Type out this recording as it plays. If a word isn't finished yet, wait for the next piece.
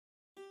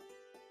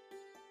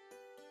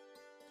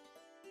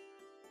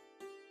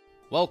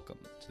Welcome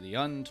to the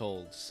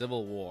Untold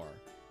Civil War.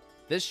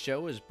 This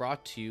show is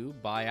brought to you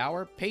by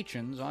our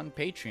patrons on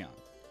Patreon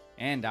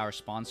and our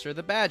sponsor,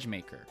 The Badge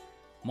Maker.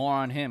 More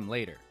on him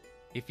later.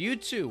 If you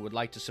too would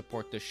like to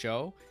support the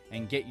show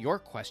and get your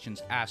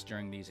questions asked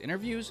during these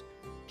interviews,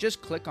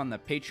 just click on the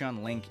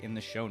Patreon link in the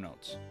show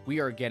notes. We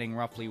are getting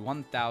roughly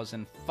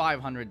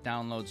 1,500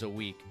 downloads a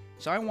week,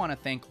 so I want to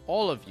thank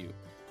all of you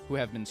who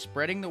have been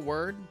spreading the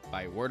word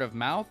by word of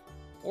mouth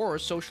or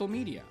social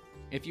media.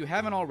 If you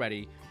haven't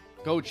already,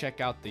 go check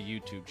out the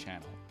YouTube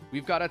channel.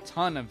 We've got a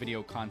ton of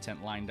video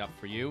content lined up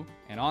for you,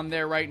 and on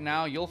there right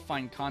now you'll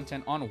find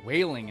content on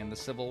whaling in the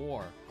Civil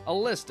War, a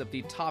list of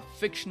the top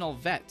fictional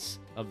vets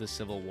of the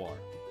Civil War,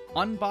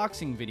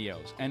 unboxing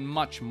videos, and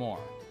much more.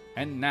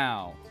 And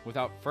now,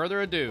 without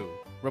further ado,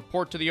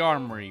 report to the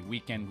Armory,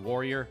 Weekend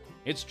Warrior.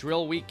 It's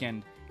drill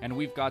weekend, and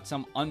we've got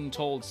some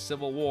untold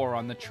Civil War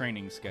on the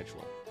training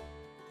schedule.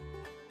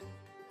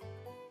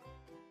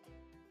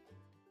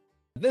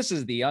 This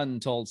is the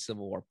Untold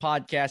Civil War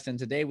podcast, and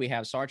today we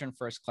have Sergeant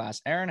First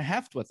Class Aaron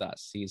Heft with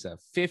us. He's a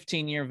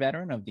 15-year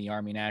veteran of the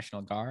Army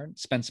National Guard,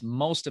 spends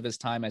most of his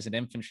time as an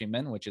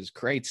infantryman, which is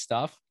great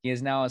stuff. He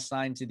is now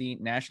assigned to the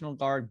National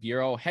Guard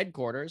Bureau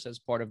headquarters as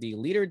part of the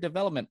Leader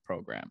Development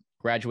Program.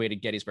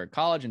 Graduated Gettysburg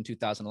College in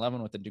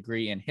 2011 with a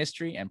degree in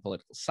history and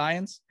political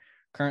science.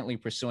 Currently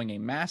pursuing a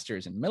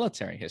master's in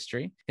military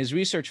history. His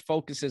research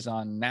focuses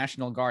on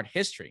National Guard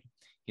history.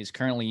 He's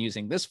currently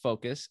using this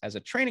focus as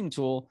a training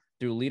tool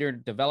through leader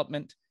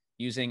development,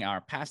 using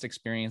our past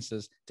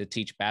experiences to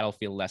teach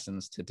battlefield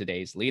lessons to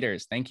today's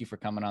leaders. Thank you for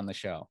coming on the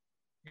show.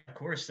 Of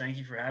course. Thank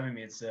you for having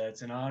me. It's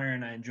an honor,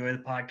 and I enjoy the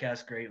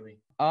podcast greatly.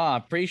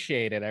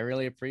 Appreciate it. I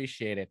really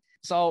appreciate it.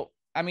 So,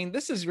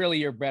 this is really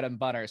your bread and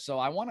butter. So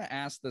I want to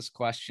ask this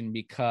question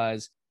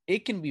because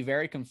it can be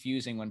very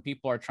confusing when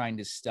people are trying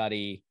to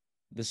study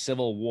the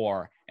Civil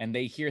War and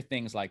they hear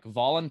things like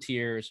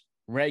volunteers,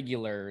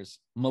 regulars,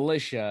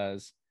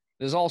 militias.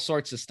 There's all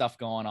sorts of stuff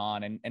going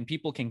on, and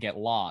people can get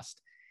lost.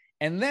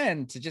 And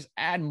then to just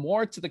add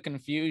more to the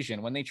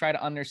confusion, when they try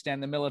to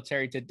understand the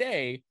military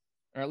today,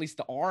 or at least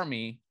the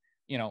Army,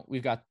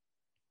 we've got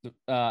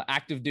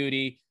active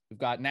duty, we've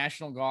got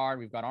National Guard,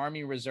 we've got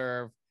Army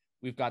Reserve,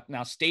 we've got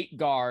now State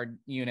Guard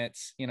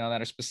units,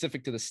 that are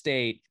specific to the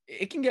state.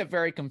 It can get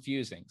very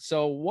confusing.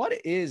 So what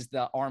is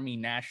the Army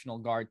National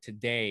Guard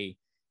today?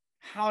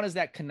 How does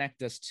that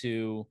connect us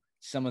to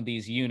some of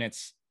these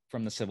units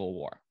from the Civil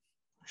War?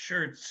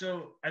 Sure.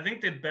 So I think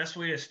the best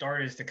way to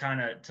start is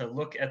to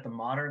look at the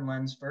modern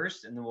lens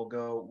first, and then we'll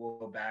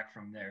go back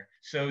from there.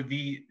 So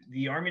the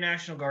Army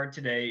National Guard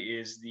today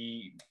is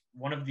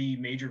one of the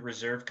major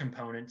reserve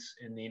components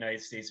in the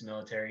United States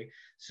military.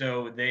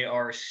 So they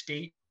are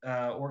state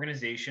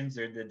organizations.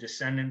 They're the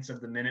descendants of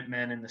the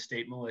Minutemen and the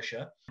state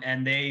militia,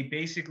 and they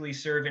basically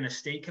serve in a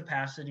state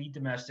capacity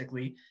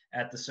domestically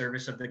at the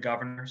service of the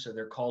governor. So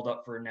they're called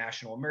up for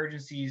national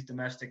emergencies,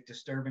 domestic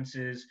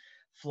disturbances,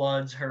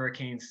 floods,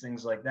 hurricanes,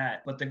 things like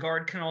that. But the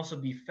Guard can also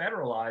be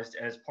federalized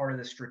as part of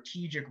the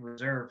strategic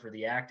reserve for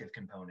the active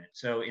component.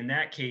 So in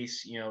that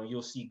case,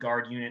 you'll see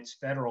Guard units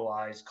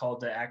federalized,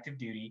 called to active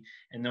duty,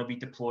 and they'll be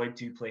deployed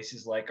to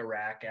places like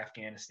Iraq,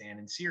 Afghanistan,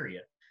 and Syria.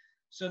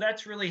 So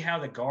that's really how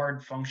the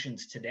Guard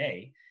functions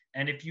today.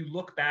 And if you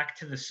look back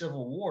to the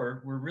Civil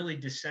War, we're really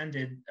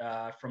descended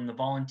from the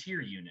volunteer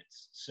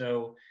units.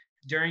 So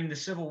during the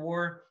Civil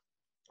War,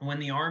 when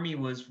the Army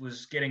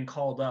was getting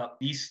called up,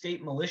 these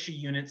state militia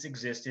units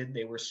existed.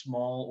 They were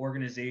small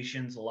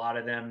organizations. A lot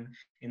of them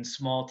in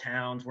small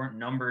towns, weren't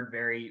numbered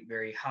very,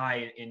 very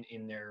high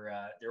in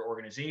their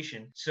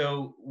organization.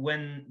 So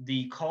when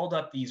they called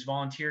up these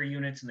volunteer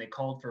units and they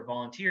called for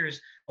volunteers,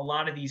 a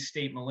lot of these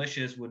state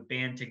militias would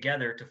band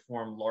together to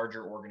form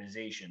larger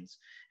organizations.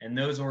 And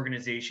those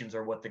organizations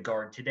are what the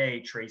Guard today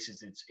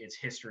traces its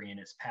history and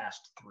its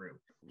past through.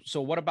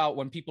 So what about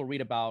when people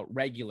read about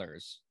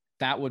regulars?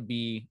 That would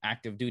be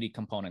active duty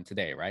component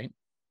today, right?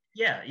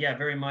 Yeah,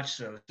 very much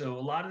so. So a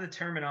lot of the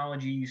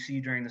terminology you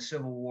see during the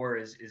Civil War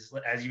is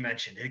as you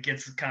mentioned, it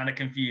gets kind of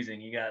confusing.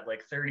 You got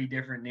like 30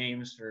 different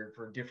names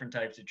for different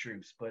types of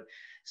troops. But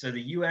so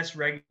the U.S.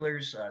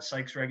 regulars,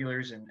 Sykes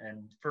regulars, and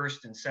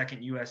 1st and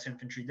 2nd U.S.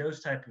 infantry,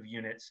 those type of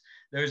units,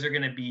 those are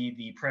going to be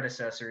the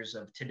predecessors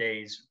of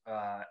today's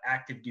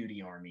active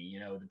duty Army,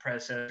 the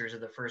predecessors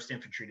of the 1st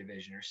Infantry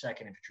Division or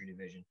 2nd Infantry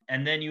Division.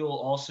 And then you will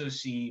also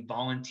see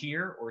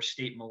volunteer or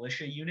state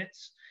militia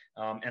units.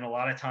 And a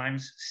lot of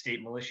times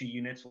state militia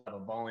units will have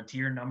a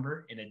volunteer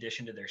number in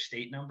addition to their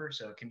state number.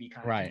 So it can be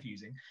kind of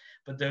confusing.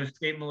 But those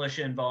state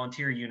militia and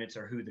volunteer units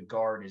are who the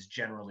Guard is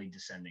generally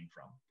descending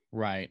from.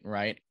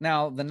 Right.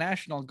 Now, the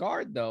National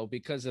Guard, though,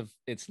 because of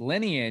its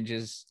lineage,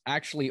 is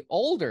actually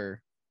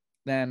older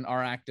than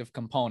our active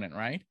component,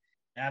 right?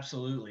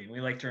 Absolutely. We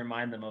like to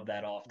remind them of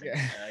that often.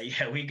 Yeah.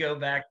 Yeah, we go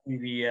back to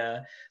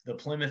the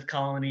Plymouth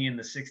colony in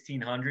the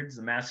 1600s.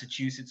 The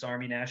Massachusetts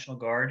Army National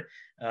Guard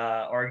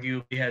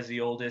arguably has the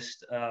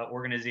oldest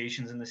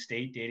organizations in the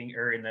state dating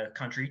or in the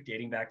country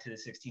dating back to the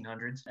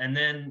 1600s. And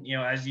then,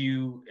 as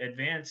you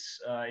advance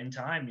in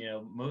time,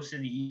 most of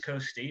the East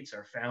Coast states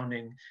are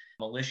founding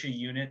militia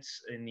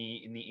units in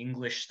the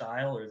English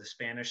style or the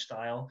Spanish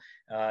style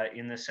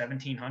in the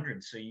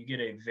 1700s. So you get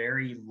a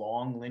very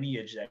long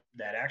lineage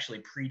that actually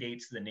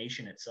predates the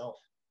nation itself.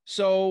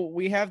 So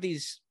we have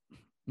these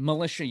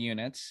militia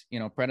units,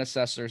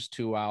 predecessors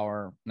to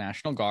our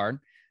National Guard.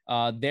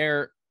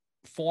 They're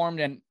formed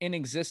and in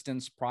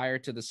existence prior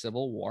to the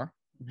Civil War.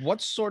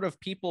 What sort of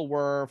people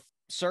were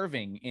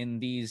serving in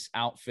these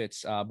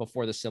outfits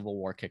before the Civil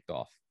War kicked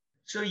off?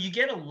 So you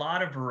get a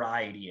lot of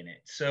variety in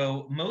it.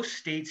 So most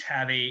states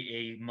have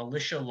a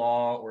militia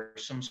law or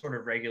some sort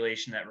of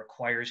regulation that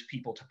requires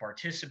people to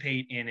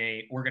participate in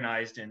a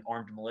organized and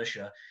armed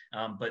militia.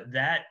 But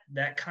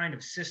that kind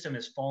of system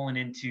has fallen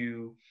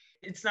into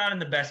it's not in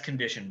the best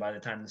condition by the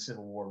time the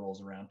Civil War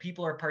rolls around.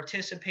 People are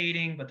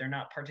participating, but they're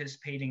not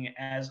participating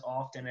as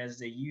often as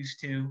they used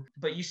to.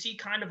 But you see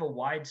kind of a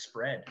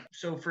widespread.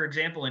 So, for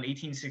example, in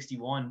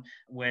 1861,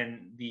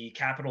 when the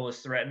capital is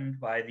threatened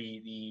by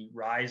the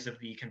rise of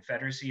the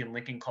Confederacy and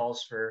Lincoln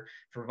calls for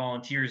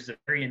volunteers, the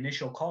very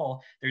initial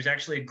call, there's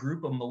actually a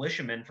group of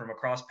militiamen from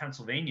across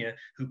Pennsylvania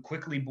who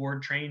quickly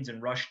board trains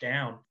and rush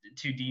down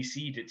to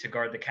D.C. to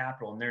guard the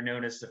Capitol, and they're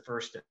known as the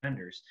First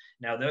Defenders.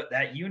 Now,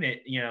 that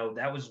unit,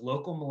 that was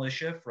local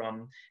militia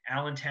from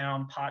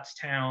Allentown,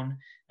 Pottstown,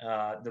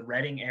 the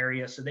Reading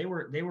area. So they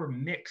were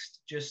mixed,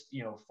 just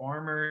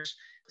farmers,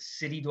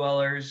 city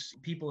dwellers,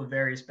 people of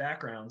various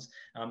backgrounds.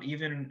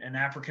 Even an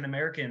African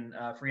American,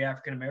 free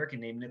African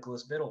American named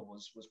Nicholas Biddle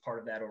was part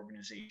of that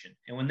organization.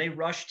 And when they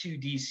rushed to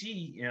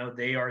D.C.,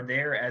 they are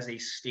there as a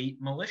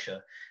state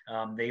militia.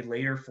 They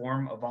later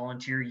form a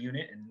volunteer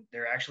unit, and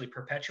they're actually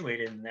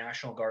perpetuated in the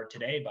National Guard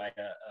today by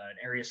an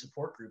area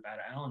support group out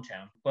of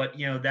Allentown. But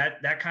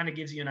that kind of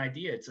gives you an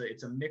idea.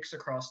 It's a mix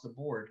across the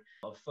board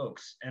of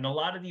folks, and a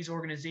lot of these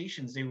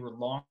organizations, they were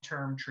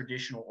long-term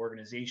traditional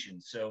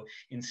organizations. So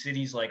in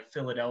cities like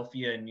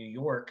Philadelphia and New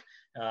York,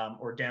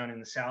 or down in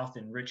the South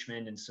in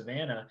Richmond and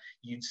Savannah,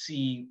 you'd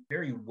see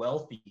very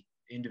wealthy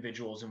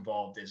individuals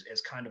involved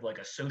as kind of like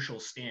a social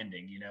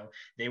standing.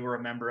 They were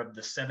a member of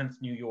the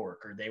 7th New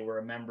York, or they were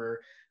a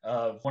member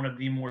of one of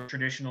the more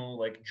traditional,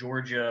 like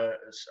Georgia.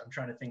 I'm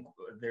trying to think.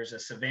 There's a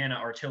Savannah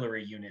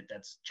artillery unit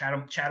that's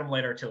Chatham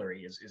Light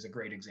Artillery is a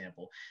great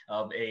example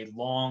of a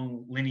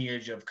long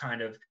lineage of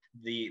kind of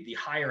the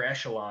higher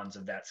echelons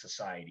of that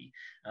society.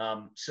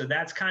 So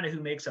that's kind of who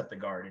makes up the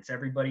Guard. It's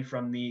everybody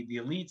from the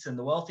elites and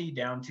the wealthy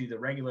down to the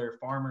regular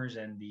farmers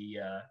and the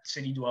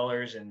city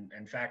dwellers and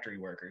factory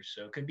workers.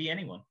 So it could be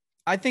anyone.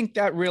 I think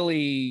that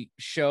really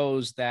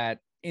shows that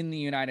in the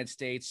United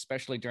States,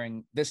 especially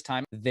during this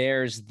time,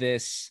 there's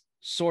this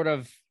sort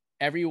of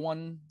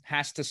everyone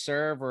has to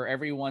serve, or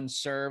everyone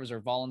serves or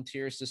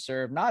volunteers to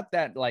serve. Not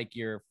that like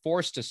you're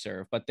forced to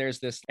serve, but there's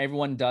this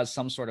everyone does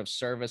some sort of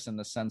service in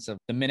the sense of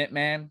the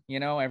Minuteman,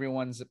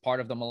 everyone's a part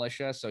of the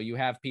militia. So you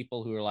have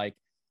people who are like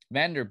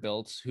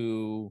Vanderbilts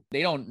who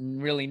they don't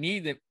really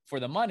need it for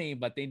the money,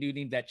 but they do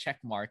need that check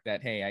mark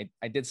that, hey,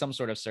 I did some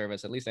sort of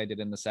service. At least I did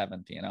in the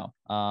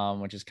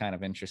 7th, which is kind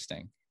of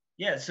interesting.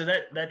 Yeah, so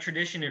that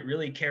tradition, it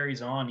really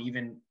carries on.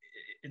 Even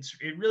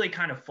it really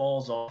kind of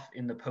falls off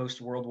in the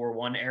post World War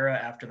I era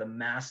after the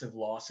massive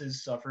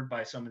losses suffered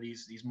by some of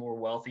these more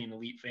wealthy and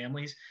elite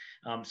families.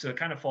 So it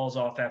kind of falls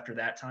off after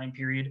that time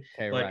period.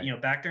 Okay, But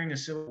right. back during the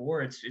Civil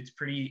War, it's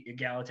pretty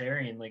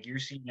egalitarian. Like you're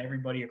seeing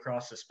everybody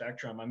across the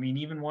spectrum. I mean,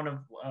 even one of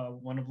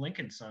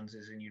Lincoln's sons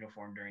is in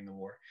uniform during the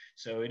war.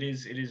 So it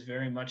is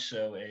very much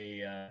so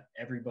a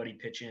everybody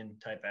pitch in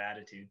type of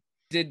attitude.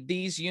 Did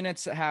these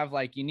units have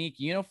like unique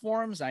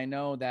uniforms? I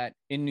know that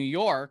in New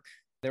York,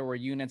 there were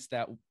units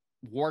that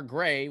wore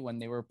gray when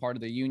they were part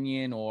of the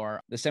Union, or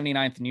the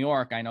 79th New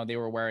York. I know they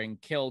were wearing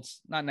kilts,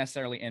 not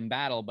necessarily in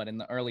battle, but in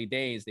the early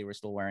days, they were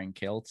still wearing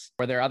kilts.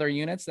 Were there other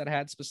units that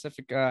had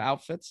specific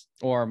outfits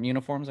or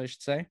uniforms, I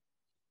should say?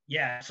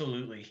 Yeah,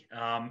 absolutely.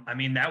 I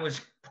mean, that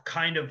was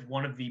kind of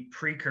one of the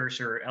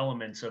precursor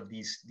elements of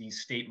these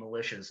state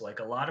militias.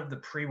 Like a lot of the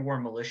pre-war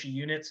militia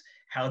units,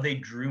 how they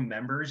drew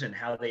members and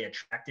how they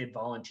attracted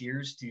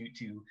volunteers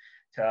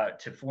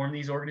to form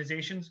these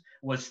organizations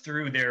was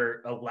through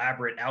their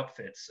elaborate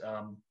outfits.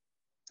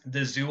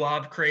 The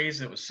Zouave craze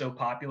that was so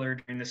popular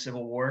during the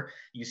Civil War,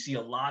 you see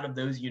a lot of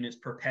those units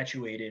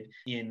perpetuated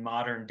in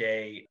modern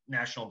day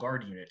National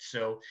Guard units.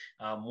 So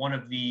one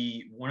of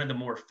the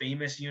more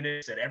famous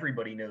units that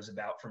everybody knows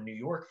about from New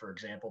York, for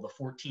example, the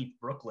 14th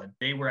Brooklyn,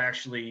 they were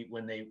actually,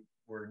 when they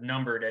were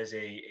numbered as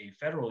a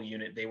federal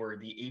unit, they were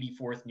the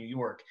 84th New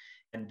York,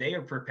 and they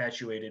are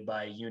perpetuated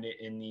by a unit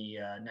in the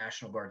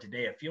National Guard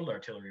today, a field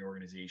artillery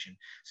organization.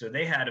 So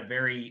they had a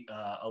very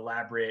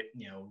elaborate,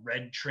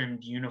 red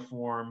trimmed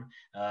uniform,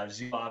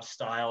 Zouave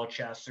style,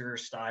 chasseur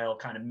style,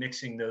 kind of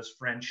mixing those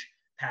French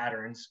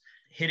patterns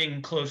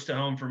hitting close to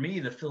home for me,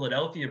 the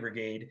Philadelphia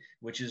Brigade,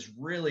 which is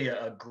really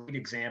a great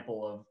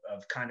example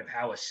of kind of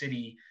how a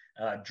city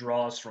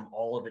draws from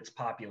all of its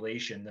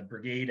population. The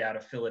brigade out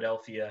of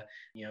Philadelphia,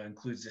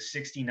 includes the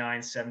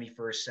 69,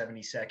 71st,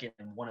 72nd,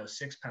 and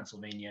 106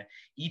 Pennsylvania,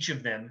 each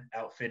of them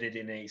outfitted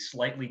in a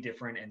slightly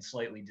different and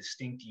slightly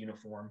distinct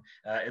uniform,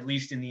 at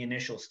least in the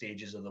initial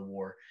stages of the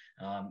war.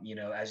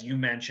 As you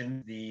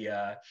mentioned, the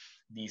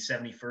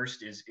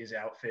 71st is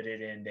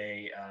outfitted in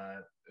a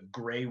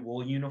gray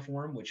wool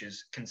uniform, which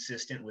is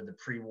consistent with the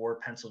pre-war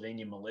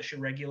Pennsylvania militia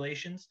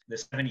regulations. The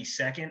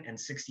 72nd and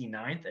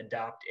 69th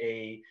adopt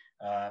a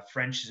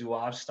French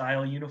Zouave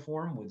style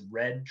uniform with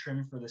red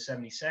trim for the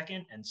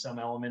 72nd and some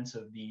elements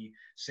of the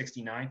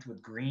 69th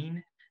with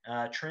green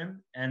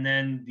trim. And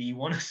then the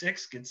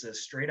 106 gets a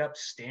straight up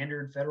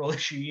standard federal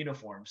issue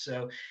uniform.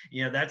 So,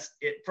 that's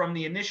it from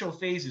the initial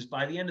phases.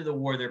 By the end of the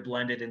war, they're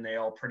blended and they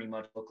all pretty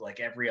much look like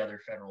every other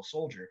federal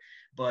soldier.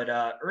 But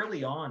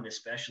early on,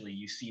 especially,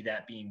 you see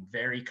that being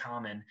very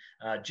common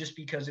just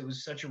because it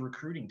was such a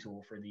recruiting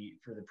tool for the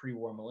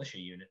pre-war militia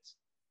units.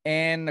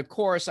 And of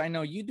course, I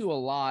know you do a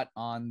lot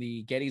on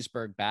the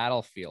Gettysburg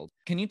battlefield.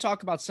 Can you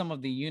talk about some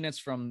of the units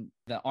from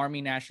the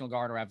Army National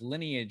Guard or have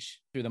lineage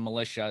through the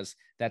militias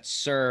that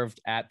served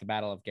at the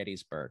Battle of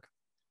Gettysburg?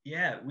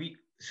 Yeah, we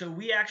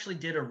actually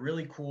did a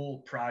really cool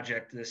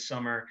project this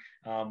summer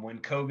when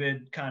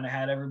COVID kind of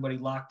had everybody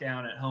locked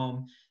down at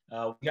home.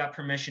 We got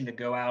permission to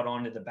go out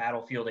onto the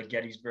battlefield at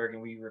Gettysburg,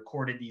 and we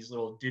recorded these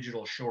little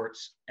digital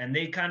shorts. And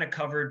they kind of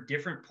covered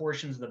different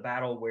portions of the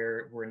battle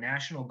where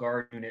National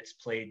Guard units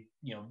played,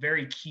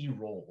 very key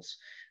roles.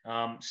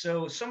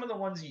 So some of the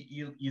ones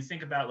you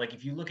think about, like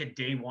if you look at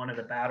day one of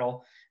the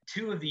battle,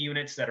 two of the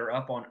units that are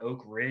up on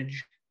Oak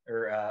Ridge,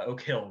 or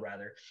Oak Hill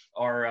rather,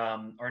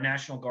 are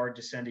National Guard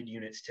descended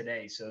units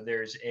today. So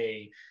there's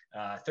a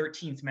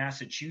 13th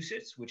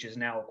Massachusetts, which is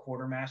now a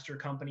quartermaster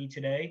company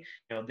today.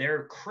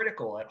 They're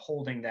critical at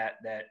holding that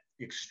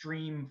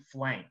extreme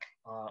flank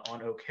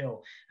on Oak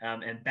Hill,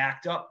 and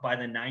backed up by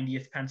the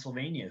 90th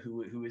Pennsylvania,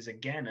 who is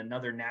again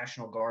another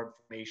National Guard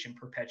formation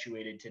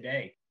perpetuated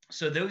today.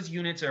 So those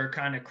units are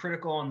kind of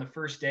critical on the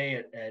first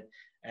day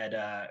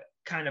at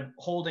kind of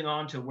holding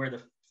on to where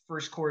the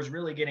First Corps is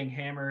really getting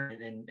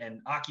hammered and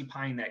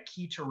occupying that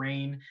key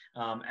terrain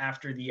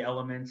after the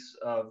elements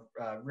of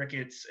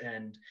Ricketts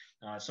and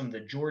some of the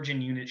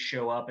Georgian units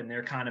show up, and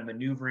they're kind of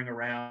maneuvering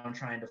around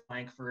trying to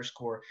flank First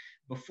Corps.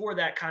 Before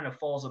that kind of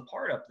falls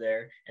apart up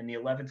there and the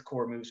 11th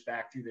Corps moves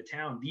back through the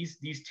town,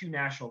 these two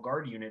National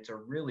Guard units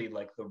are really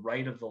like the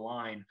right of the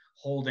line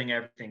holding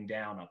everything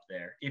down up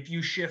there. If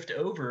you shift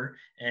over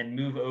and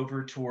move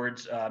over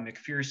towards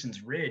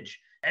McPherson's Ridge,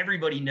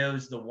 everybody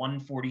knows the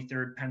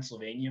 143rd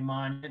Pennsylvania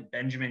Monument,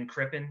 Benjamin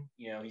Crippen.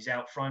 He's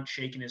out front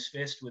shaking his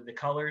fist with the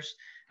colors.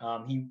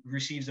 He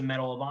receives a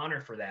Medal of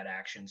Honor for that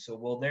action. So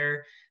while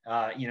they're,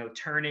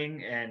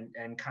 turning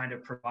and kind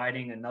of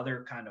providing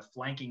another kind of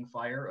flanking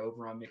fire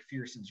over on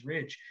McPherson's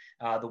Ridge,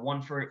 the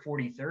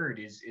 143rd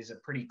is a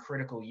pretty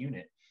critical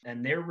unit.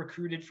 And they're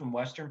recruited from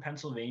Western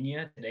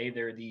Pennsylvania. Today,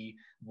 they're the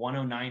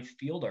 109th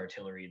Field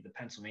Artillery, the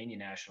Pennsylvania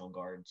National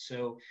Guard.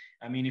 So,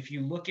 I mean, if you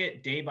look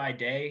at day by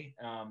day,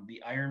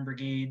 the Iron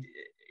Brigade,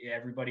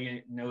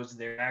 everybody knows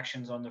their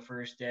actions on the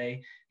first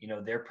day.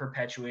 They're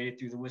perpetuated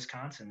through the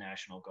Wisconsin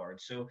National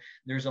Guard. So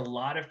there's a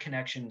lot of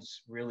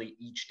connections really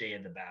each day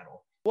of the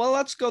battle. Well,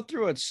 let's go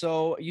through it.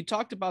 So you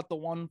talked about the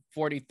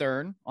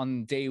 143rd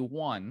on day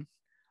one.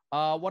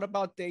 What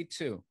about day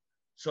two?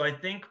 So I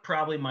think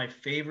probably my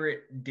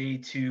favorite day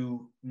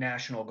two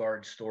National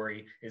Guard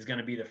story is going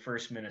to be the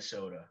 1st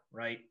Minnesota,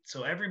 right?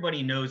 So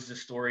everybody knows the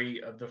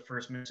story of the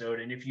 1st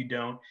Minnesota. And if you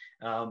don't,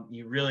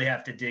 you really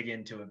have to dig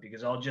into it,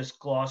 because I'll just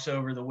gloss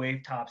over the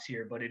wave tops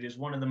here, but it is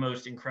one of the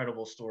most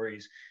incredible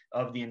stories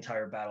of the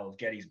entire Battle of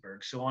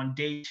Gettysburg. So on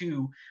day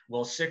two,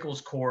 while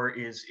Sickles' Corps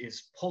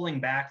is pulling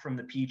back from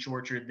the Peach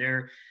Orchard,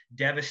 they're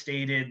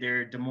devastated,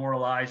 they're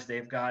demoralized,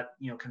 they've got,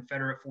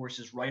 Confederate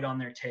forces right on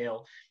their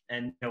tail.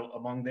 And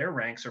among their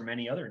ranks are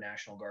many other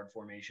National Guard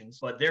formations,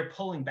 but they're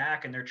pulling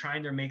back and they're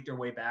trying to make their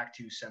way back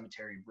to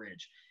Cemetery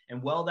Bridge.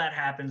 And while that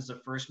happens,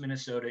 the 1st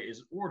Minnesota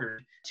is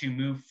ordered to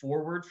move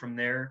forward from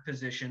their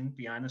position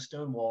behind the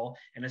stone wall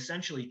and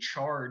essentially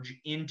charge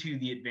into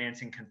the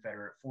advancing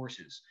Confederate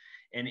forces.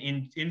 And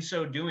in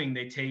so doing,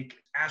 they take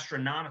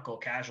astronomical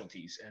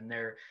casualties, and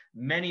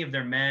many of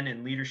their men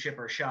and leadership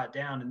are shot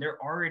down, and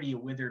they're already a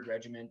withered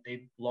regiment.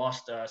 They've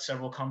lost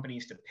several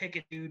companies to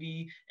picket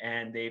duty,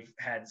 and they've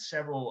had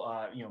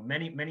several,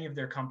 many of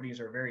their companies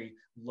are very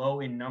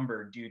low in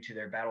number due to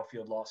their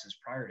battlefield losses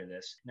prior to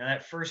this. Now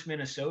that 1st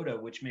Minnesota,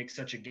 which makes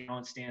such a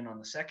gallant stand on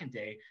the second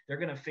day, they're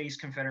going to face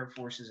Confederate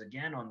forces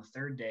again on the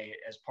third day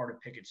as part of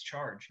Pickett's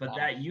charge. But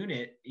that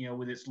unit,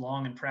 with its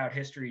long and proud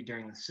history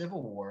during the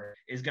Civil War,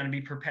 is going to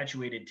be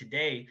perpetuated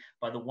today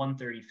by the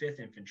 135th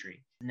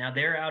Infantry. Now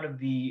they're out of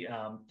the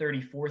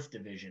 34th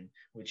Division,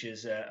 which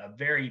is a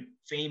very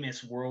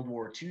famous World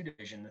War II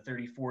division. The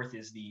 34th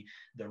is the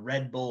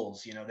Red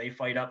Bulls. They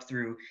fight up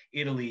through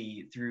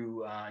Italy,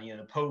 through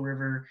the Po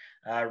River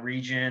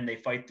region. They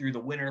fight through the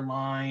Winter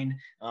Line,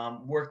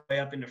 work way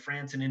up into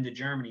France and and into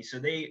Germany. So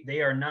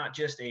they are not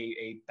just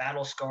a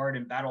battle scarred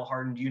and battle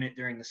hardened unit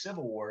during the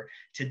Civil War.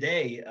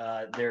 Today,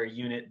 they're a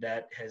unit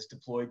that has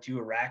deployed to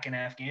Iraq and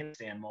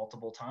Afghanistan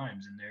multiple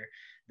times, and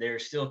they're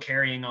still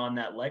carrying on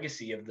that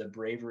legacy of the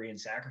bravery and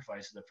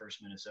sacrifice of the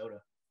First Minnesota.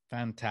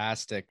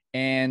 Fantastic.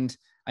 And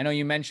I know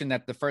you mentioned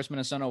that the First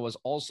Minnesota was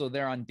also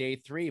there on day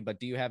 3, but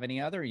do you have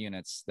any other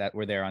units that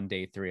were there on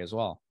day 3 as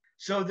well?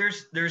 So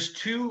there's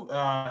two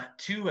I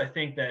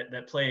think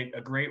that play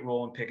a great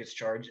role in Pickett's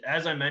charge.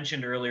 As I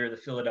mentioned earlier, the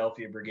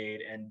Philadelphia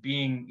Brigade, and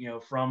being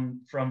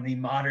from the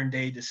modern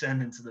day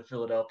descendants of the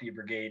Philadelphia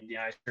Brigade,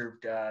 I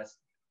served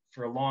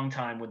for a long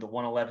time with the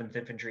 111th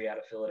Infantry out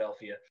of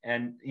Philadelphia.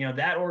 And,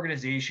 that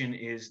organization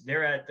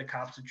they're at the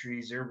Copse of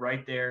Trees. They're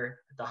right there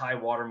at the high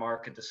water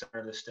mark at the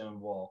center of the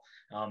stone wall.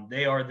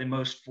 They are the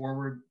most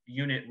forward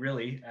unit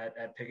really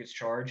at Pickett's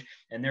charge.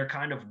 And they're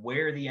kind of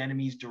where the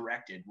enemy's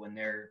directed when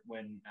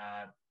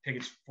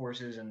Pickett's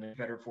forces and the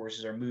Confederate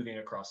forces are moving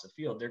across the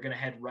field. They're going to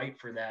head right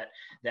for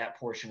that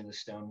portion of the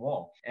stone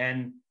wall.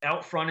 And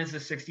out front is the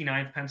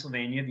 69th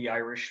Pennsylvania, the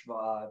Irish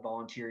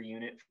volunteer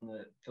unit from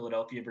the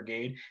Philadelphia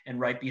Brigade. And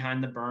right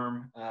behind the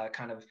berm,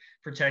 kind of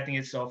protecting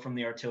itself from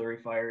the artillery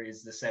fire,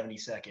 is the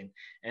 72nd.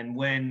 And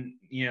when,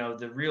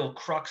 the real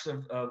crux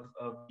of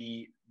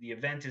the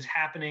event is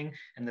happening,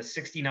 and the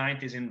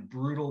 69th is in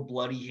brutal,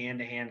 bloody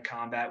hand-to-hand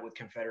combat with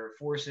Confederate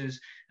forces.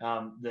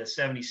 The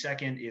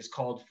 72nd is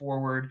called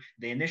forward.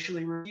 They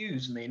initially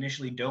refuse, and they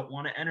initially don't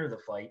want to enter the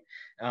fight.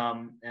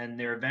 And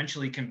they're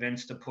eventually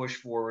convinced to push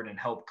forward and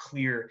help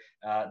clear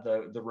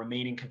the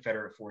remaining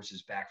Confederate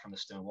forces back from the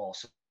stone wall.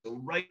 So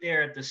right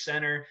there at the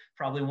center,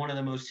 probably one of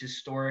the most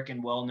historic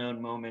and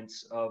well-known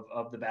moments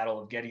of the Battle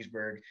of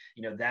Gettysburg.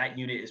 That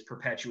unit is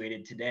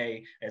perpetuated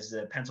today as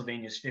the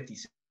Pennsylvania's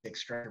 56th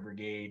Stryker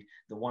Brigade,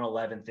 the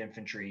 111th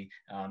Infantry,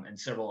 and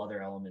several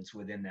other elements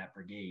within that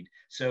brigade.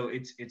 So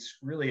it's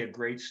really a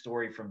great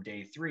story from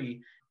day 3.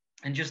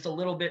 And just a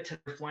little bit to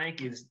the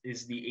flank is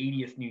the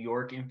 80th New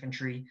York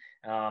Infantry,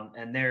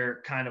 and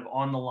they're kind of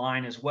on the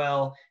line as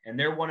well. And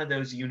they're one of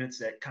those units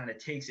that kind of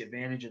takes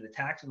advantage of the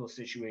tactical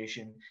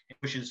situation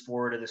and pushes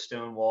forward to the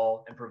stone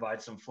wall and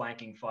provides some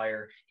flanking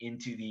fire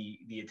into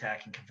the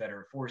attacking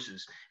Confederate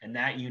forces. And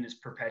that unit's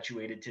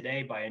perpetuated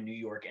today by a New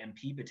York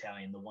MP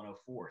battalion, the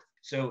 104th.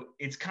 So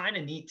it's kind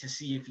of neat to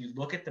see, if you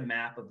look at the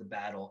map of the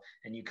battle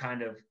and you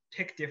kind of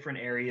pick different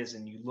areas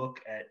and you look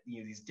at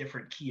these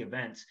different key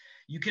events,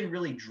 you can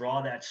really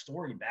draw that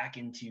story back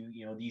into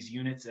these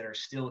units that are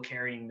still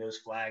carrying those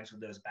flags with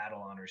those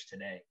battle honors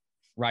today.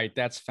 Right.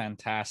 That's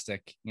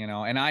fantastic.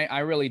 And I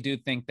really do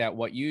think that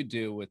what you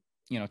do with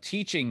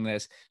teaching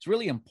this is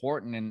really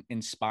important in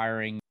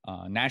inspiring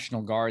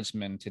National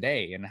Guardsmen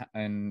today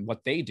and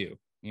what they do.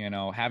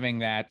 Having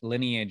that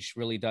lineage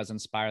really does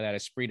inspire that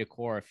esprit de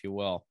corps, if you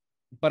will.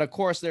 But of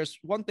course, there's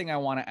one thing I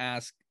want to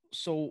ask.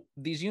 So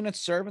these units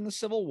serve in the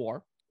Civil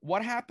War.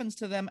 What happens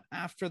to them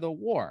after the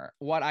war?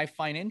 What I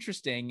find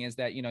interesting is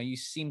that, you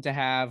seem to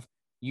have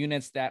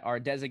units that are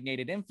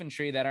designated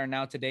infantry that are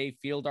now today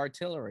field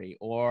artillery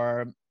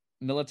or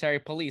military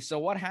police. So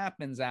what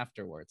happens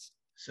afterwards?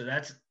 So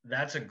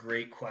that's a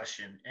great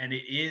question. And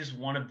it is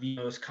one of the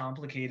most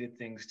complicated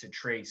things to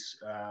trace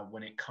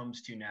when it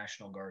comes to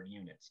National Guard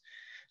units.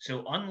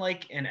 So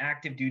unlike an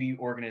active duty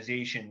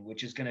organization,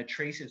 which is going to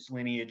trace its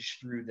lineage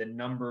through the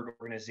numbered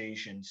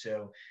organization.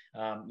 So,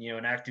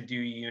 an active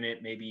duty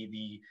unit, maybe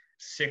the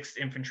 6th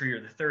Infantry or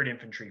the 3rd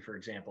Infantry, for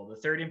example.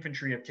 The 3rd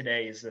Infantry of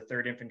today is the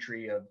 3rd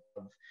Infantry of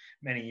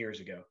many years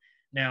ago.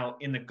 Now,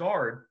 in the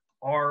Guard,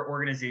 our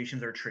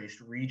organizations are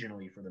traced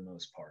regionally for the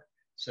most part.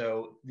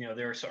 So,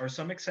 there are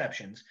some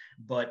exceptions,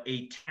 but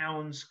a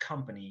town's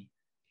company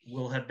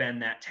will have been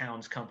that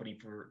town's company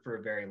for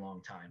a very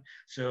long time.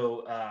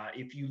 So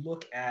if you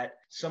look at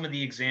some of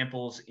the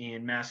examples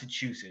in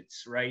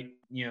Massachusetts, right,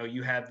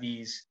 you have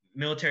these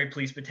military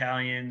police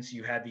battalions,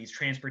 you had these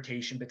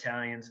transportation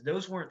battalions.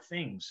 Those weren't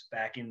things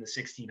back in the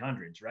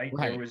 1600s, right?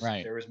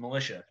 There was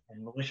militia,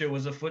 and militia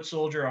was a foot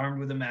soldier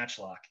armed with a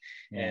matchlock.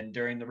 Yeah. And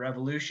during the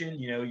Revolution,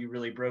 you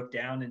really broke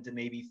down into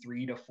maybe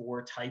 3 to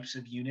 4 types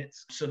of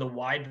units. So the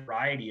wide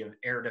variety of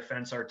air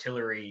defense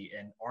artillery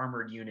and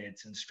armored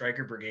units and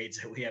Stryker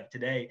brigades that we have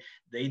today,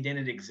 they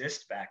didn't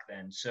exist back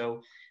then.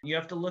 So you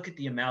have to look at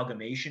the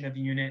amalgamation of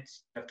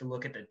units. You have to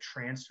look at the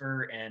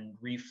transfer and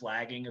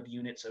reflagging of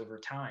units over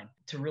time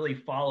to really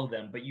follow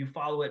them. But you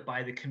follow it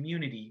by the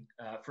community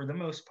for the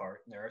most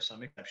part. There are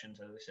some exceptions,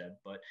 as I said,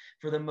 but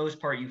for the most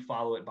part, you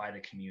follow it by the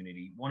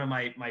community. One of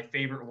my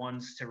favorite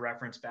ones to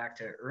reference back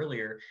to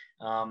earlier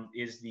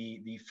is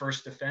the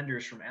first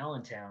defenders from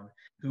Allentown,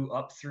 who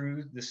up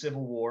through the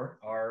Civil War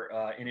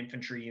are an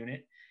infantry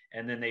unit.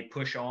 And then they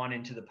push on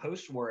into the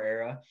post-war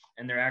era,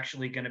 and they're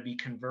actually going to be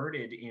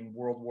converted in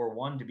World War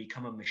I to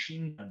become a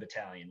machine gun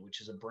battalion,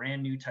 which is a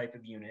brand new type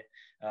of unit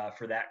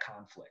for that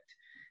conflict.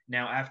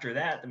 Now, after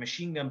that, the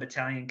machine gun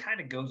battalion kind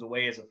of goes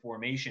away as a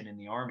formation in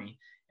the Army,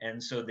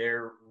 and so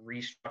they're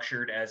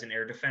restructured as an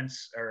air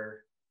defense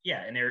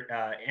an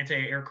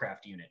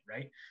anti-aircraft unit,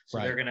 right? So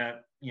They're going to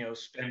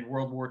spend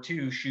World War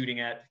II shooting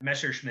at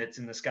Messerschmitts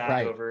in the sky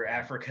Right. over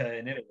Africa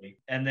and Italy.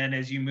 And then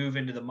as you move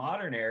into the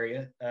modern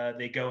area,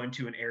 they go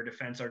into an air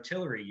defense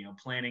artillery,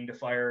 planning to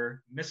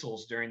fire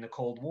missiles during the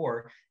Cold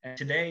War. And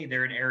today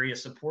they're an area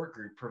support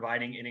group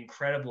providing an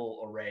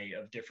incredible array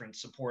of different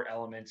support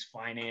elements,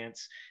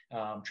 finance,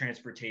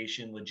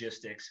 transportation,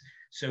 logistics.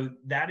 So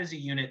that is a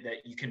unit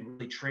that you can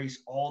really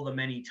trace all the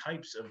many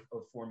types of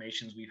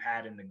formations we've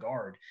had in the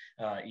Guard,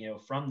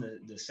 from the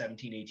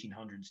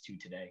 1800s to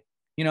today.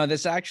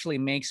 This actually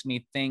makes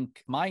me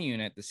think my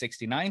unit, the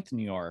 69th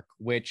New York,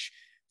 which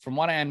from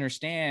what I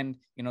understand,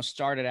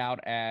 started out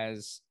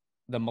as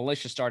the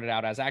militia started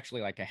out as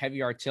actually like a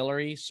heavy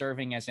artillery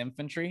serving as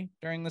infantry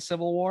during the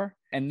Civil War.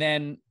 And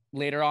then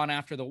later on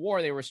after the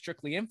war, they were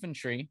strictly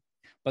infantry.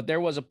 But there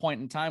was a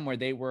point in time where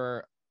they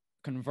were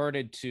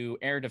converted to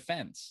air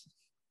defense,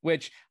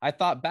 which I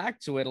thought back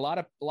to it. A lot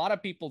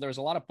of people, there's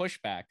a lot of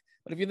pushback.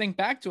 But if you think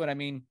back to it, I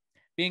mean,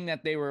 being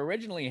that they were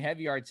originally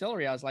heavy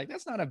artillery, I was like,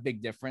 that's not a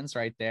big difference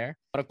right there.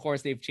 But of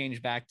course, they've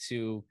changed back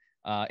to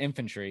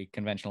infantry,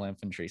 conventional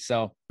infantry.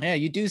 So yeah,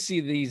 you do see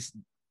these,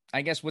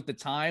 I guess, with the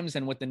times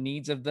and with the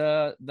needs of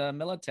the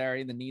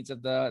military, the needs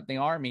of the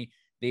army,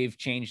 they've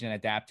changed and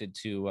adapted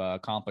to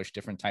accomplish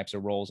different types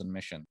of roles and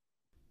missions.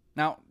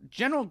 Now,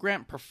 General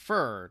Grant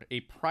preferred a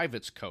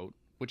private's coat,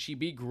 which he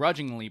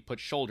begrudgingly put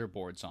shoulder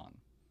boards on.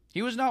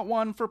 He was not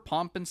one for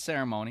pomp and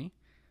ceremony,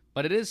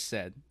 but it is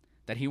said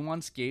that he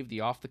once gave the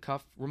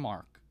off-the-cuff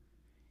remark,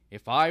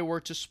 "If I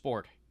were to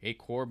sport a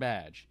corps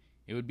badge,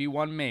 it would be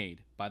one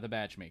made by the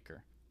badge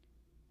maker."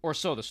 Or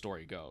so the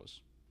story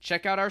goes.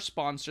 Check out our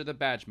sponsor, the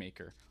Badge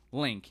Maker,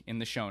 link in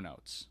the show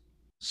notes.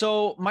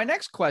 So my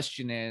next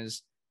question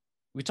is,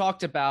 we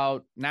talked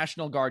about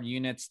National Guard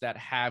units that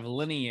have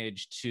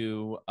lineage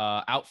to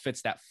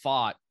outfits that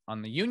fought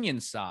on the Union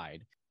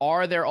side.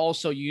 Are there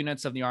also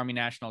units of the Army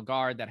National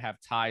Guard that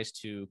have ties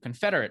to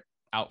Confederate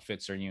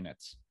outfits or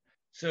units?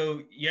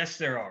 So yes,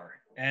 there are.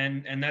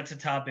 And that's a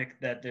topic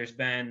that there's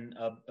been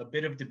a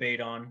bit of debate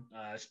on,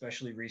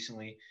 especially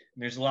recently.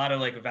 And there's a lot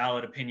of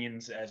valid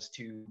opinions as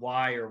to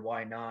why or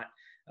why not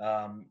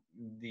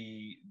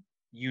the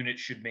unit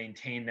should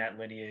maintain that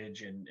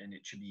lineage and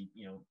it should be,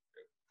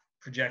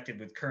 projected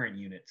with current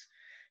units.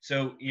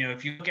 So,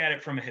 if you look at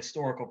it from a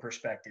historical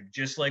perspective,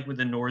 just like with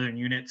the northern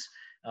units,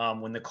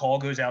 when the call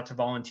goes out to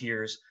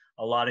volunteers,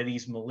 a lot of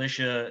these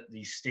militia,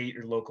 these state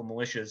or local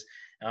militias,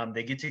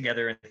 they get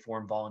together and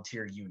form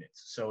volunteer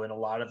units. So in a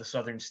lot of the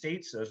southern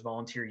states, those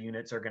volunteer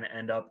units are going to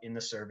end up in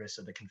the service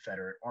of the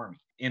Confederate Army.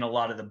 In a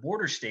lot of the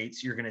border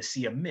states, you're going to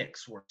see a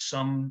mix where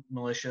some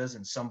militias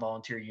and some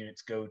volunteer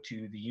units go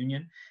to the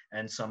Union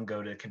and some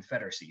go to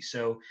Confederacy.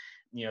 So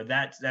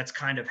that's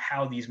kind of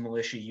how these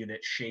militia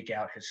units shake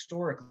out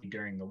historically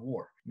during the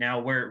war. Now,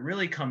 where it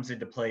really comes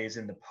into play is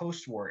in the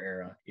post-war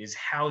era, is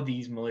how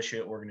these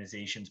militia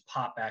organizations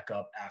pop back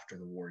up after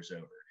the war is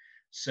over.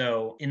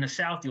 So in the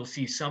South, you'll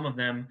see some of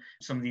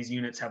these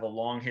units have a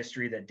long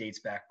history that dates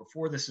back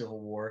before the Civil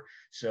War.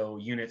 So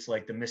units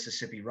like the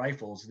Mississippi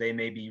Rifles, they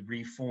may be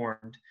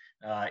reformed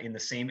in the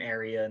same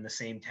area, in the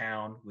same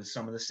town, with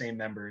some of the same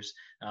members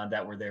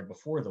that were there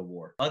before the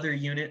war. Other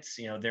units,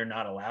 they're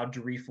not allowed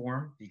to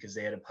reform because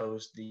they had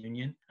opposed the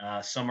Union.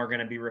 Some are going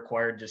to be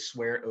required to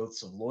swear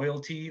oaths of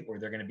loyalty, or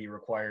they're going to be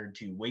required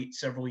to wait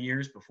several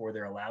years before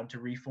they're allowed to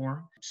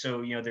reform.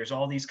 So, there's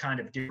all these kind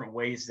of different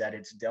ways that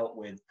it's dealt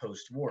with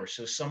post-war.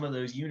 So some of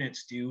those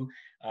units do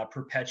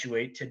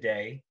perpetuate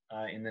today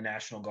in the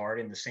National Guard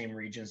in the same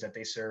regions that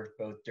they served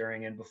both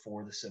during and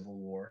before the Civil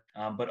War,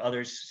 but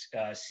others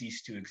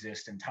cease to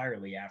exist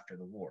entirely after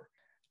the war.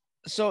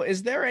 So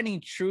is there any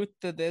truth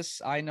to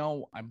this? I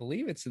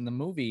believe it's in the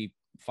movie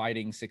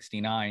Fighting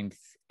 69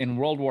 in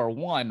World War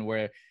I,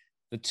 where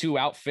the two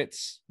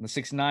outfits, the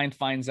 69th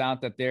finds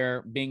out that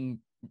they're being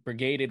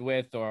brigaded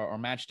with or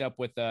matched up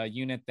with a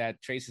unit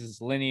that traces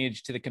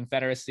lineage to the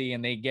Confederacy,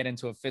 and they get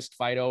into a fist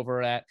fight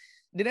over that.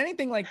 Did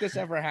anything like this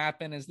ever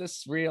happen? Is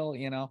this real?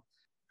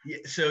 Yeah,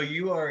 so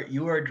you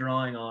are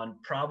drawing on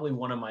probably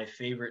one of my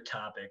favorite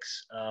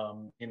topics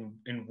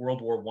in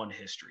World War I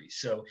history.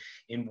 So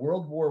in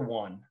World War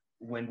I,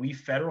 when we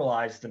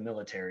federalized the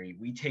military,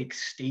 we take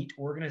state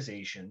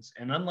organizations,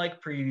 and unlike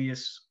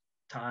previous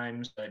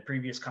times,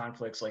 previous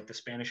conflicts like the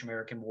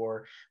Spanish-American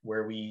War,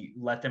 where we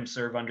let them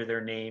serve under their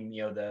name,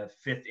 the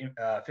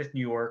 5th New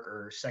York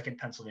or 2nd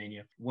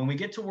Pennsylvania. When we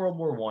get to World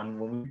War I,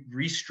 when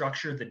we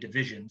restructure the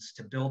divisions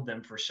to build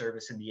them for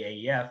service in the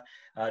AEF,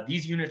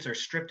 these units are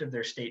stripped of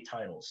their state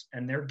titles,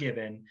 and they're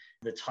given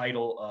the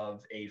title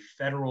of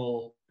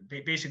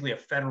basically a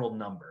federal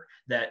number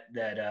that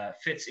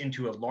fits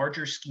into a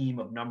larger scheme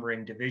of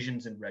numbering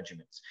divisions and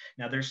regiments.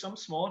 Now, there's some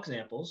small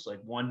examples, like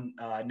one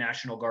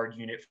National Guard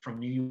unit from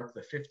New York,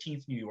 the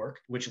 15th New York,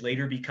 which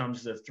later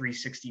becomes the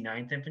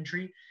 369th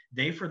Infantry.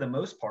 They, for the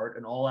most part,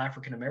 an all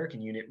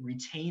African-American unit,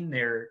 retain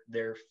their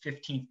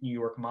 15th New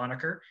York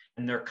moniker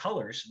and their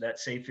colors that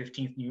say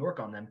 15th New York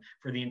on them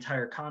for the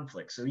entire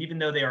conflict. So even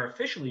though they are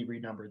officially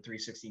renumbered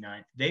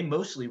 369, they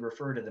mostly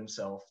refer to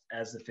themselves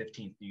as the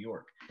 15th New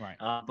York. Right.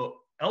 But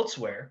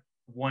elsewhere,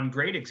 one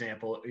great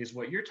example is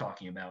what you're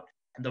talking about.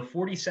 The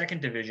 42nd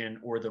Division,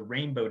 or the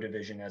Rainbow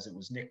Division as it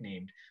was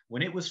nicknamed,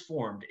 when it was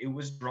formed, it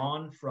was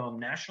drawn from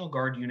National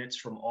Guard units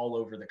from all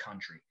over the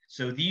country.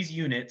 So these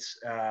units,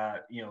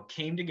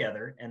 came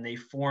together and they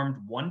formed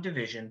one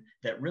division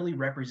that really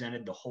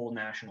represented the whole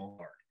National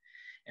Guard.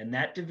 And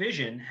that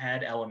division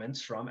had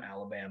elements from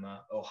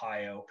Alabama,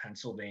 Ohio,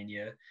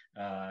 Pennsylvania,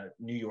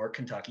 New York,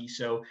 Kentucky.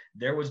 So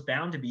there was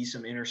bound to be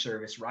some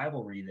inter-service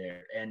rivalry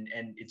there. And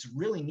it's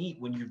really neat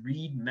when you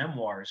read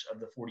memoirs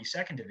of the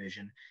 42nd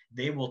Division,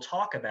 they will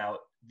talk about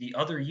the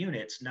other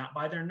units, not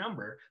by their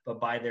number, but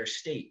by their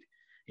state.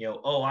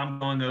 Oh, I'm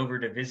going over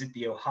to visit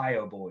the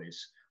Ohio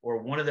boys, or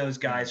one of those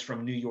guys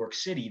from New York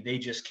City, they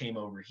just came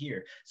over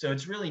here. So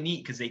it's really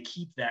neat because they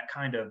keep that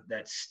kind of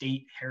that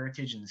state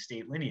heritage and the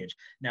state lineage.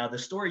 Now, the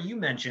story you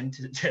mentioned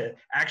to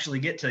actually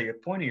get to your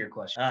point of your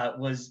question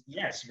was,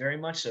 yes, very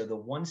much so. The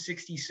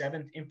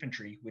 167th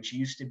Infantry, which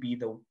used to be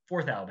the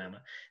 4th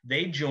Alabama,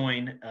 they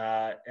join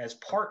as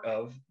part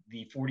of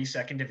the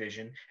 42nd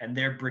Division, and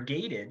they're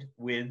brigaded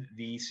with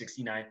the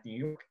 69th New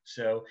York.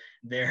 So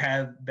there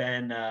have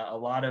been a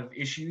lot of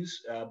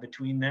issues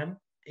between them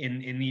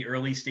in the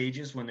early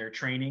stages when they're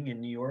training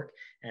in New York,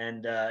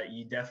 and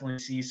you definitely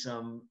see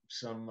some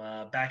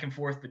back and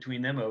forth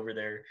between them over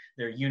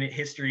their unit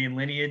history and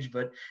lineage.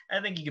 But I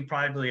think you could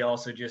probably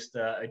also just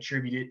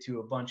attribute it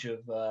to a bunch of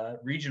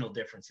regional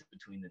differences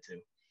between the two.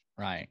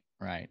 Right.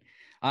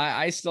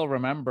 I still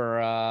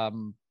remember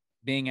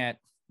being at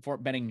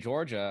Fort Benning,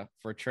 Georgia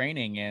for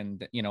training,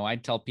 and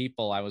I'd tell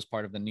people I was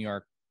part of the New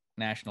York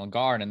National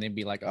Guard, and they'd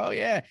be like, "Oh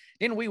yeah,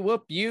 didn't we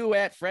whoop you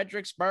at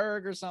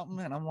Fredericksburg or something?"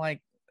 And I'm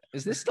like,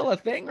 is this still a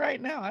thing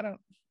right now? All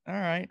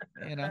right,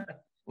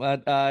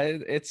 but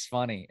it's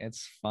funny.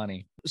 It's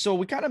funny. So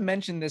we kind of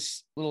mentioned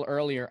this a little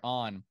earlier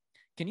on.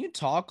 Can you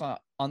talk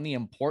on the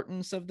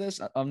importance of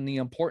this, on the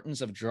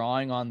importance of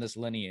drawing on this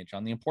lineage,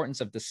 on the importance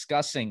of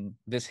discussing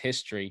this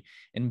history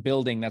and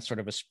building that sort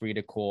of esprit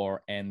de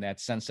corps and that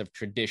sense of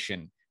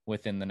tradition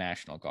within the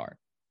National Guard?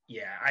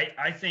 Yeah,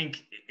 I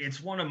think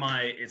it's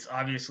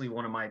obviously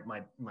one of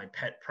my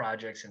pet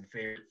projects and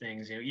favorite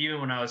things. Even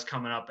when I was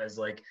coming up as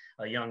like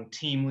a young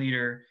team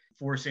leader,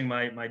 forcing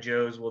my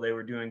Joes while they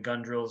were doing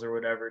gun drills or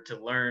whatever to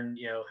learn,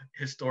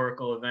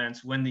 historical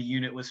events, when the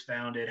unit was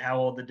founded, how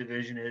old the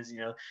division is,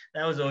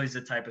 that was always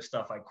the type of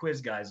stuff I quiz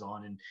guys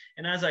on.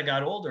 And as I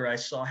got older, I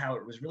saw how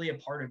it was really a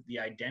part of the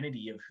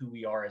identity of who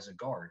we are as a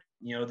Guard.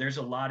 There's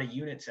a lot of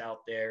units out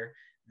there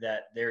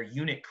that their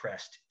unit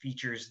crest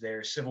features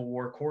their Civil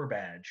War Corps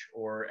badge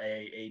or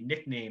a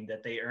nickname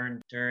that they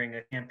earned during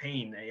a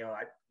campaign.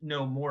 I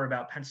know more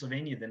about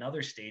Pennsylvania than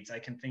other states. I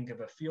can think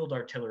of a field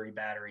artillery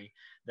battery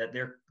that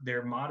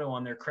their motto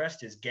on their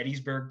crest is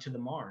Gettysburg to the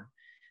Marne.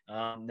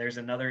 There's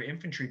another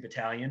infantry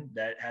battalion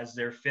that has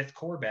their 5th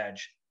Corps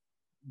badge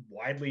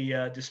widely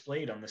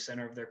displayed on the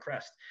center of their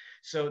crest.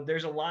 So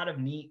there's a lot of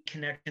neat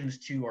connections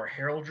to our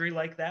heraldry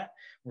like that,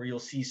 where you'll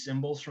see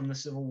symbols from the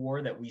Civil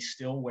War that we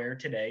still wear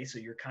today. So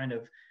you're kind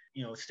of,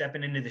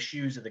 stepping into the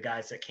shoes of the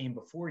guys that came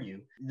before you.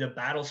 The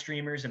battle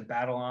streamers and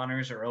battle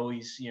honors are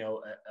always,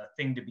 a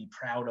thing to be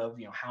proud of,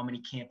 how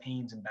many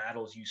campaigns and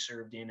battles you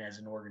served in as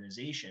an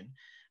organization.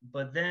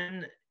 But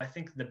then I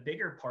think the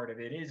bigger part of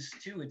it is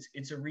too,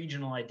 it's a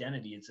regional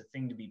identity. It's a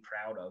thing to be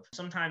proud of.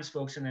 Sometimes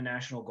folks in the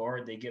National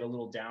Guard, they get a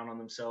little down on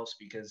themselves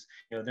because,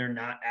 they're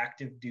not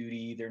active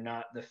duty. They're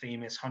not the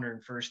famous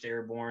 101st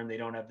Airborne. They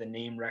don't have the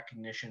name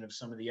recognition of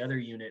some of the other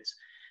units.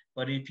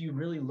 But if you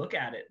really look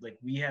at it, like,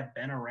 we have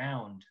been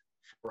around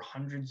for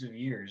hundreds of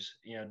years,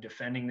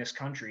 defending this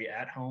country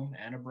at home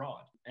and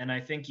abroad. And I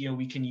think,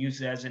 we can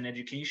use it as an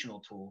educational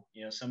tool.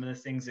 Some of the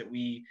things that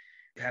we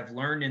have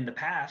learned in the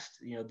past,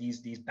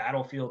 these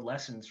battlefield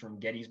lessons from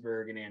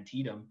Gettysburg and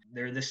Antietam,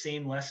 they're the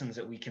same lessons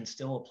that we can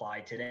still apply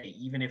today,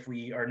 even if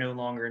we are no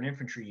longer an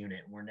infantry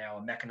unit. We're now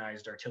a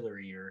mechanized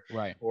artillery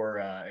or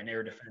an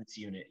air defense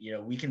unit.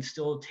 We can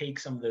still take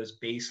some of those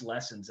base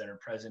lessons that are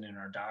present in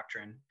our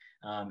doctrine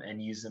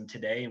and use them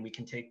today, and we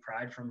can take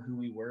pride from who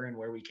we were and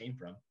where we came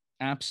from.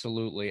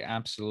 Absolutely.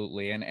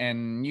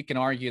 And you can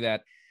argue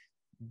that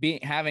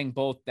having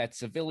both that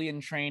civilian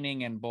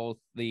training and both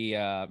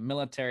the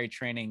military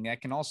training,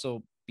 that can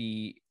also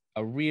be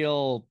a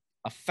real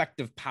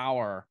effective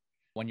power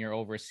when you're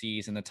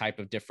overseas and the type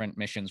of different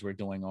missions we're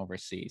doing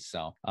overseas.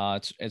 So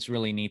it's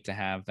really neat to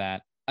have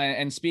that.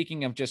 And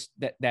speaking of just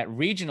that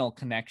regional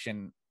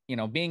connection,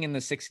 being in the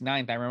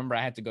 69th, I remember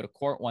I had to go to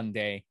court one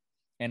day.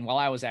 And while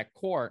I was at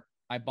court,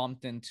 I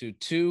bumped into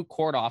 2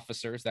 court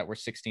officers that were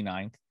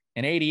 69th,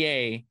 an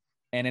ADA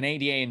and an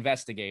ADA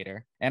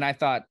investigator. And I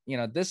thought,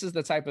 this is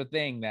the type of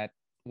thing that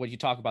what you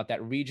talk about,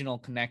 that regional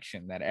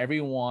connection, that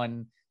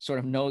everyone sort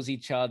of knows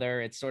each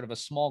other. It's sort of a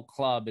small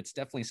club. It's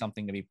definitely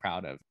something to be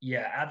proud of.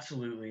 Yeah,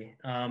 absolutely.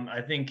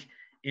 I think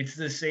it's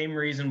the same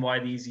reason why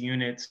these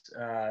units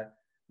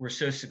were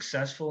so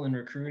successful in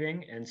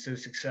recruiting and so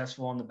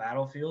successful on the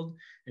battlefield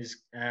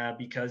is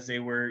because they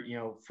were,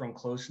 from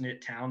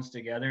close-knit towns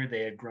together.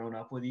 They had grown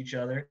up with each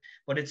other.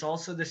 But it's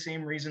also the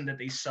same reason that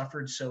they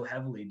suffered so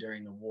heavily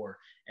during the war.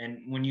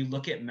 And when you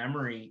look at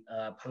memory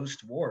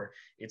post-war,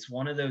 it's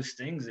one of those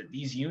things that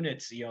these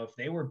units, if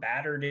they were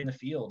battered in the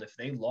field, if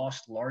they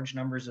lost large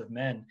numbers of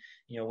men,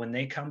 when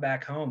they come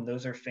back home,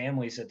 those are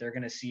families that they're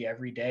going to see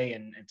every day,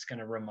 and it's going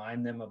to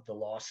remind them of the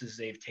losses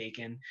they've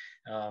taken.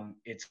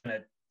 It's going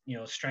to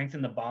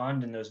strengthen the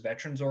bond in those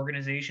veterans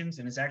organizations.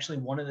 And it's actually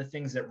one of the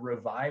things that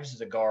revives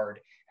the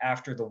Guard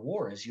after the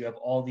war is you have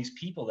all these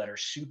people that are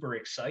super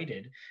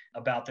excited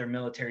about their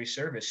military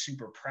service,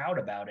 super proud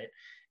about it,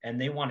 and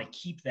they want to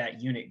keep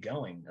that unit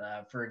going.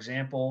 For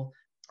example,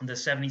 the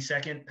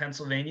 72nd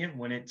Pennsylvania,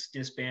 when it's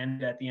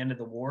disbanded at the end of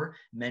the war,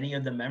 many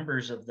of the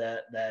members of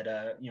that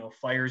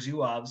Fire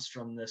Zouaves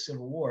from the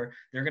Civil War,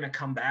 they're going to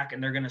come back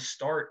and they're going to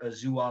start a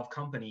Zouave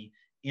company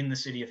in the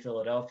city of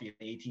Philadelphia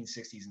in the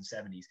 1860s and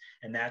 70s.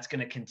 And that's going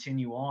to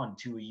continue on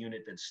to a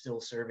unit that's still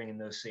serving in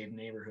those same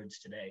neighborhoods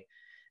today.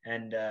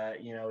 And,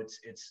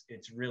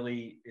 it's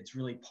really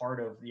part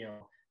of,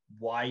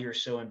 why you're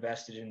so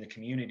invested in the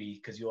community,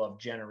 because you'll have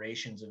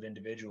generations of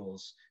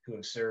individuals who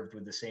have served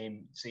with the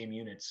same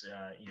units,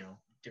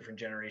 different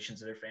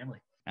generations of their family.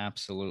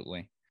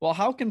 Absolutely. Well,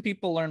 how can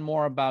people learn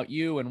more about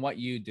you and what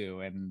you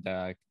do? And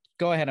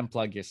go ahead and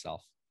plug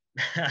yourself.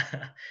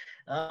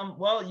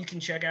 Well, you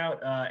can check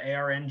out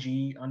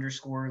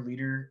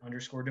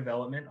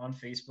ARNG_leader_development on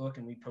Facebook,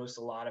 and we post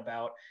a lot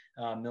about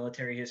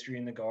military history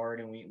in the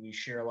Guard, and we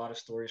share a lot of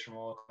stories from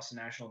all across the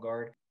National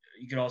Guard.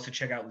 You can also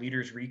check out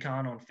Leaders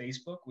Recon on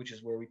Facebook, which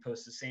is where we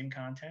post the same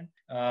content.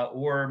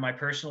 Or my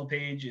personal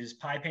page is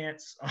Pie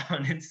Pants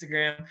on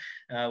Instagram,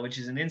 which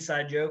is an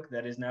inside joke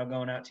that is now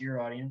going out to your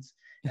audience.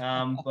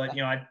 But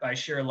I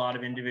share a lot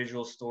of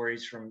individual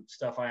stories from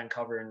stuff I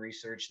uncover and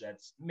research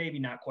that's maybe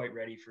not quite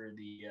ready for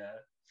the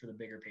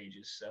bigger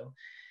pages. So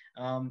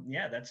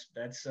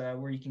that's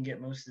where you can get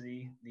most of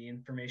the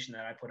information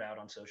that I put out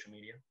on social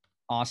media.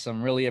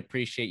 Awesome. Really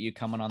appreciate you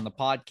coming on the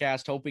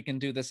podcast. Hope we can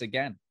do this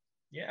again.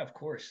 Yeah, of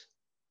course.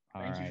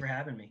 Thank you for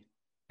having me.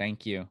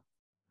 Thank you.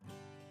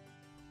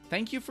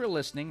 Thank you for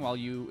listening while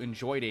you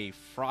enjoyed a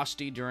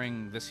frosty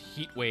during this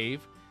heat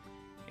wave,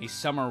 a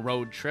summer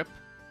road trip,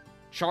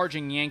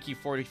 charging Yankee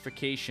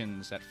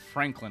fortifications at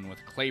Franklin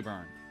with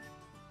Claiborne,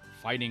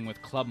 fighting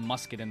with Club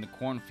Musket in the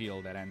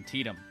cornfield at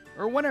Antietam,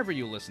 or whenever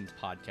you listen to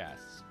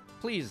podcasts.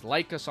 Please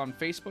like us on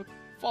Facebook,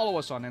 follow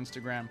us on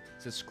Instagram,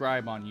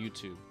 subscribe on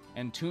YouTube,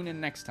 and tune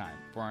in next time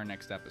for our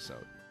next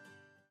episode.